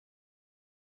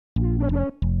Hi,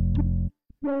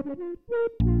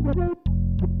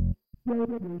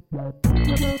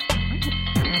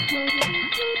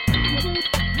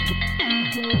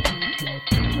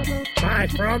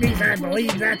 Froggies, I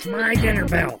believe that's my dinner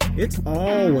bell. It's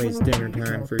always dinner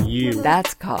time for you.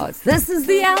 That's 'cause this is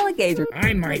the Alligator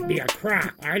I might be a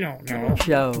croc, I don't know.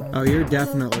 Show. Oh, you're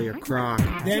definitely a croc.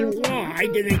 Then why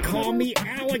do they call me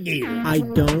Alligator? I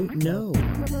don't know.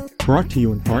 Brought to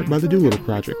you in part by the Doolittle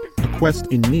Project, a quest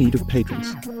in need of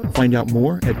patrons. Find out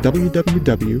more at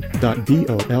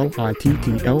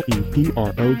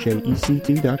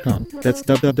www.DOLITTLEPROJECT.com. That's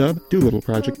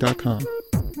www.doolittleproject.com.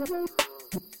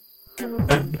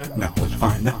 And now let's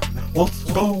find out what's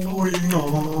going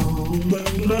on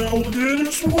in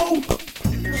Alligator's world.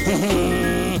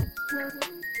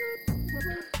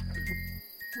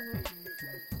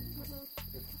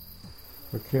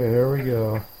 Okay, here we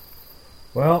go.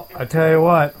 Well, I tell you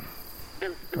what.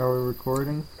 Are we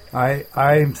recording? I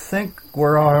think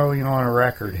we're already on a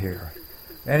record here.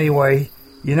 Anyway,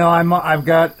 you know I've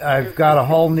got a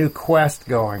whole new quest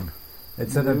going.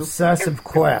 It's an obsessive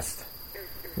quest.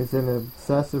 It's an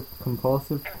obsessive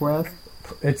compulsive quest.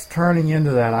 It's turning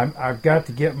into that. I've got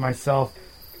to get myself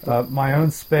my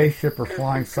own spaceship or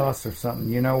flying saucer or something.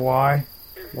 You know why?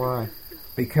 Why?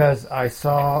 Because I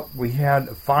saw we had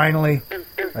finally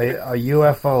a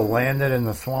UFO landed in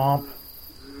the swamp,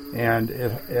 and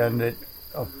it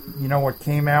you know what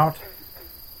came out?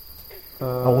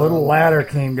 A little ladder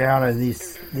came down, and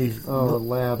these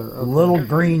ladder. Okay. little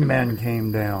green men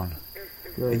came down.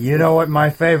 Good. You know what my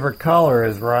favorite color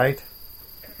is, right?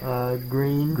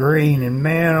 Green. Green, and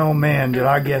man, oh man, did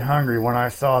I get hungry when I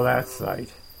saw that sight.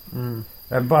 Mm.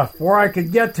 And before I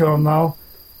could get to them, though,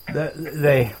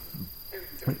 they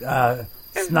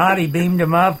Snotty beamed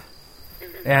them up,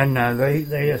 and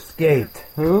they escaped.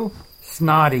 Who?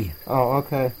 Snotty. Oh,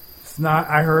 okay.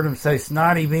 I heard him say,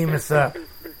 "Snotty, beam us up."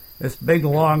 This big,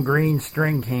 long green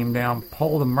string came down,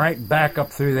 pulled them right back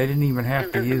up through. They didn't even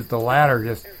have to use the ladder,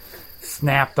 just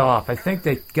snapped off. I think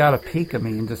they got a peek of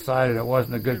me and decided it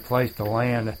wasn't a good place to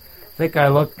land. I think I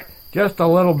looked just a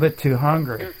little bit too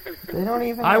hungry. They don't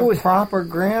even have proper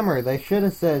grammar. They should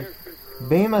have said,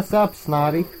 "Beam us up,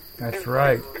 Snotty." That's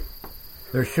right.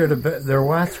 There should have been.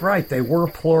 Well, that's right. They were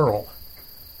plural.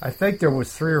 I think there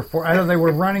was 3 or 4. I know they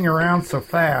were running around so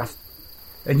fast.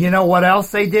 And you know what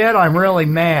else they did? I'm really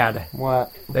mad.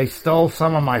 What? They stole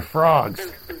some of my frogs.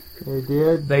 They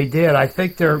did? They did. I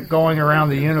think they're going around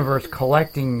the universe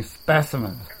collecting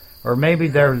specimens. Or maybe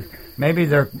they're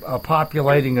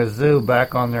populating a zoo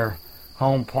back on their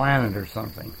home planet or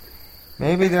something.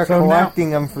 Maybe they're collecting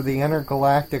them for the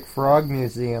Intergalactic Frog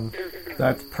Museum.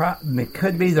 It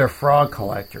could be they're frog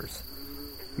collectors.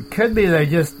 It could be they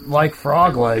just like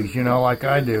frog legs, like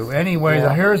I do. Anyway,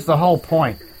 here's the whole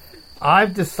point.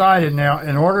 I've decided now,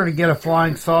 in order to get a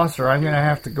flying saucer, I'm going to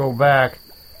have to go back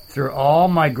through all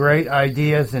my great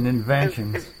ideas and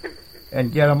inventions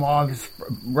and get them all,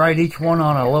 write each one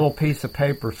on a little piece of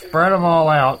paper, spread them all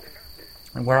out,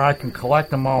 and where I can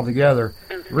collect them all together,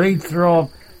 read through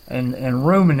them, and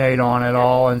ruminate on it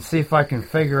all, and see if I can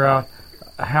figure out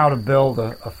how to build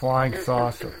a flying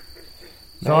saucer.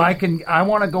 So I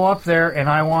want to go up there, and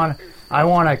I want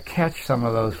to catch some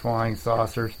of those flying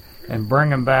saucers and bring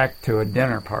them back to a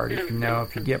dinner party, if you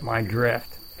get my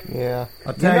drift. Yeah.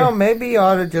 Maybe you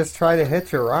ought to just try to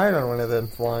hitch a ride on one of them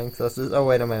flying saucers. Oh,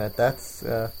 wait a minute. That's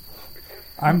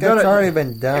already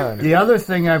been done. The other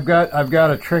thing I've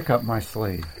got a trick up my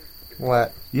sleeve.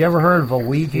 What? You ever heard of a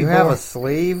Ouija board? You have a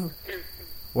sleeve?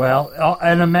 Well,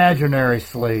 an imaginary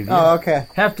sleeve. Oh, okay.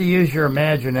 Have to use your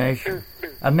imagination.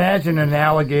 Imagine an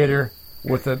alligator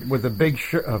with a big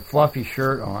fluffy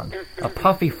shirt on, a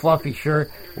puffy fluffy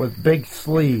shirt with big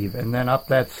sleeve, and then up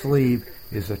that sleeve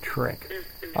is a trick.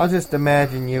 I'll just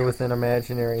imagine you with an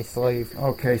imaginary sleeve.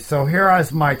 Okay, so here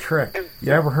is my trick.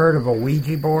 You ever heard of a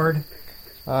Ouija board?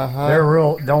 Uh-huh. They're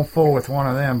real. Don't fool with one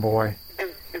of them, boy.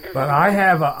 But I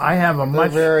have a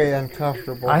much very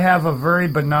uncomfortable. I have a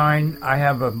benign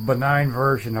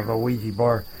version of a Ouija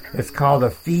board. It's called a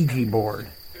Fiji board.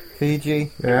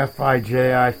 Fiji? Yeah,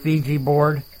 F-I-J-I, Fiji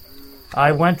board.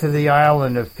 I went to the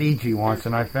island of Fiji once,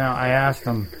 and I asked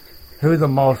them who the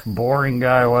most boring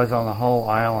guy was on the whole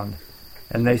island.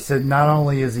 And they said not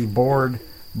only is he boring,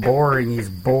 he's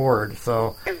bored.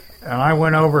 So, and I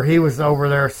went over, he was over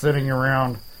there sitting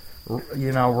around,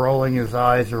 rolling his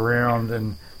eyes around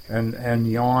and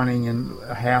yawning and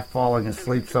half falling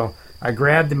asleep. So I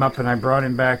grabbed him up and I brought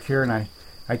him back here, and I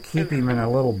keep him in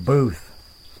a little booth.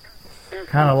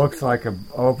 Kind of looks like an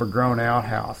overgrown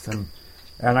outhouse, and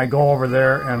I go over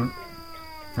there and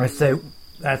I say,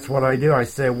 that's what I do. I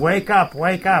say, wake up,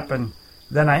 and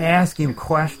then I ask him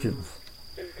questions.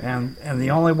 And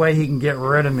the only way he can get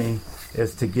rid of me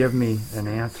is to give me an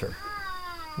answer.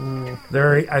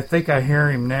 I think I hear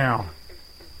him now.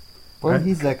 Well,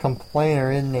 he's a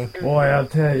complainer, isn't he? Boy, I'll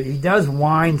tell you, he does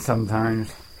whine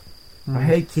sometimes. I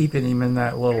hate keeping him in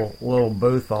that little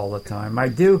booth all the time. I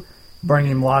do bring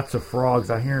him lots of frogs.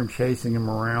 I hear him chasing him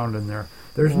around in there.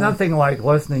 There's nothing like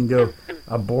listening to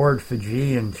a bored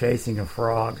Fijian chasing a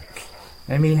frog.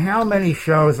 I mean, how many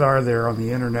shows are there on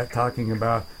the internet talking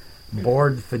about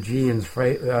bored Fijians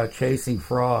chasing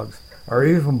frogs? Or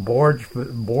even bored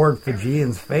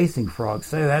Fijians facing frogs?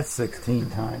 Say that 16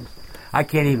 times. I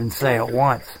can't even say it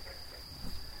once.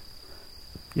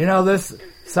 You know, this...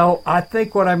 So I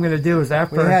think what I'm going to do is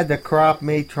after... We had to crop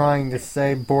me trying to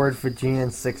say bored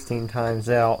Fijians 16 times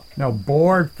out. No,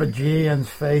 bored Fijians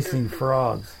facing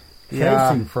frogs.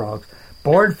 Chasing frogs.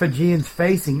 Bored Fijians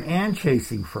facing and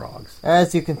chasing frogs.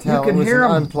 As you can tell, you can hear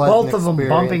them, both of them experience.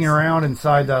 bumping around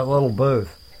inside that little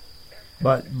booth.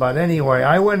 But anyway,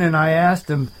 I went and I asked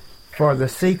him for the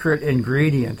secret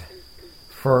ingredient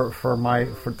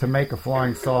to make a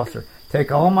flying saucer.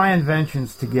 Take all my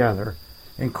inventions together,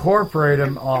 incorporate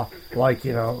them,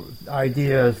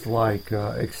 ideas like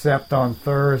except on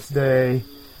Thursday.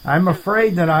 I'm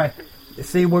afraid that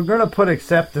we're going to put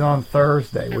except on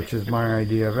Thursday, which is my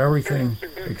idea of everything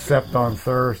except on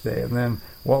Thursday. And then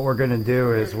what we're going to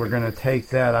do is we're going to take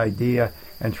that idea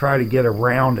and try to get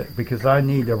around it, because I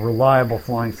need a reliable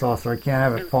flying saucer. I can't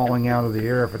have it falling out of the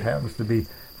air if it happens to be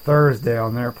Thursday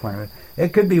on their planet.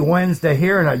 It could be Wednesday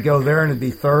here, and I'd go there and it'd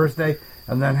be Thursday,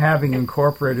 and then having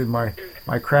incorporated my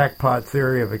crackpot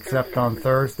theory of except on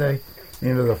Thursday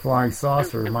into the flying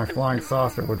saucer, my flying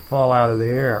saucer would fall out of the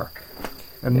air.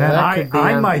 And then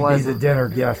I might be the dinner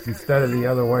guest instead of the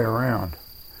other way around.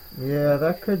 Yeah,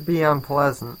 that could be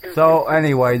unpleasant. So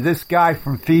anyway, this guy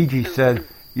from Fiji said,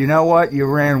 you know what, you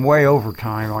ran way over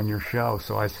time on your show.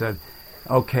 So I said,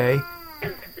 okay,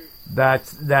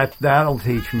 that'll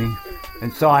teach me.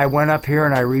 And so I went up here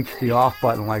and I reached the off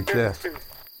button like this.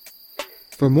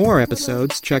 For more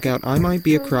episodes, check out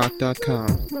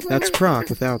imightbeacroc.com. That's croc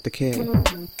without the K.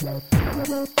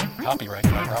 Copyright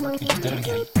by Robert E.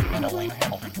 Diddigitty and Elena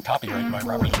Hamilton. Copyright by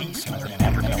Robert Release and Elena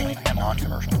Hamilton.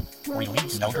 Non-commercial.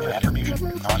 Release. No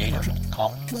attribution. Non-commercial.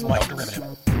 Commons. Like derivative.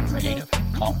 Creative.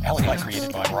 Alligator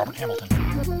created by Robert Hamilton.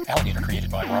 Alligator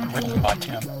created by Robert. Written by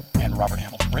Tim and Robert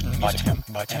Hamilton. Written by Tim.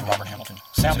 By Tim Robert Hamilton.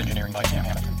 Sound engineering by Tim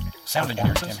Hamilton. Sound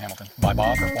engineering Tim Hamilton. By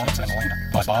Bob, Performance, and Elena.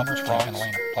 By Bob, Frog, and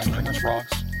Elena. Plus crickets,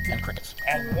 frogs, and crickets.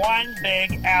 And one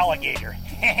big alligator.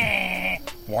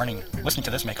 Warning, listening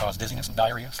to this may cause dizziness,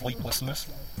 diarrhea, sleeplessness,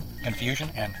 confusion,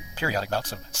 and periodic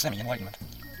bouts of semi-enlightenment.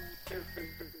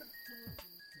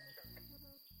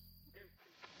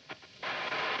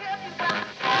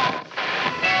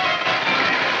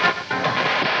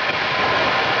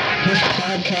 This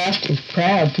podcast is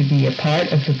proud to be a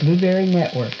part of the Blueberry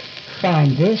Network.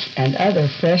 Find this and other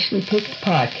freshly picked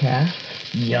podcasts,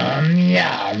 Yum,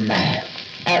 yum,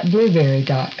 at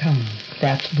blueberry.com.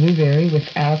 That's blueberry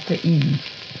without the E.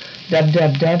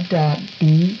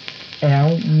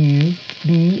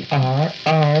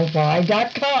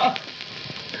 www.blueberry.com.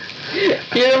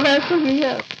 You're messing me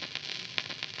up.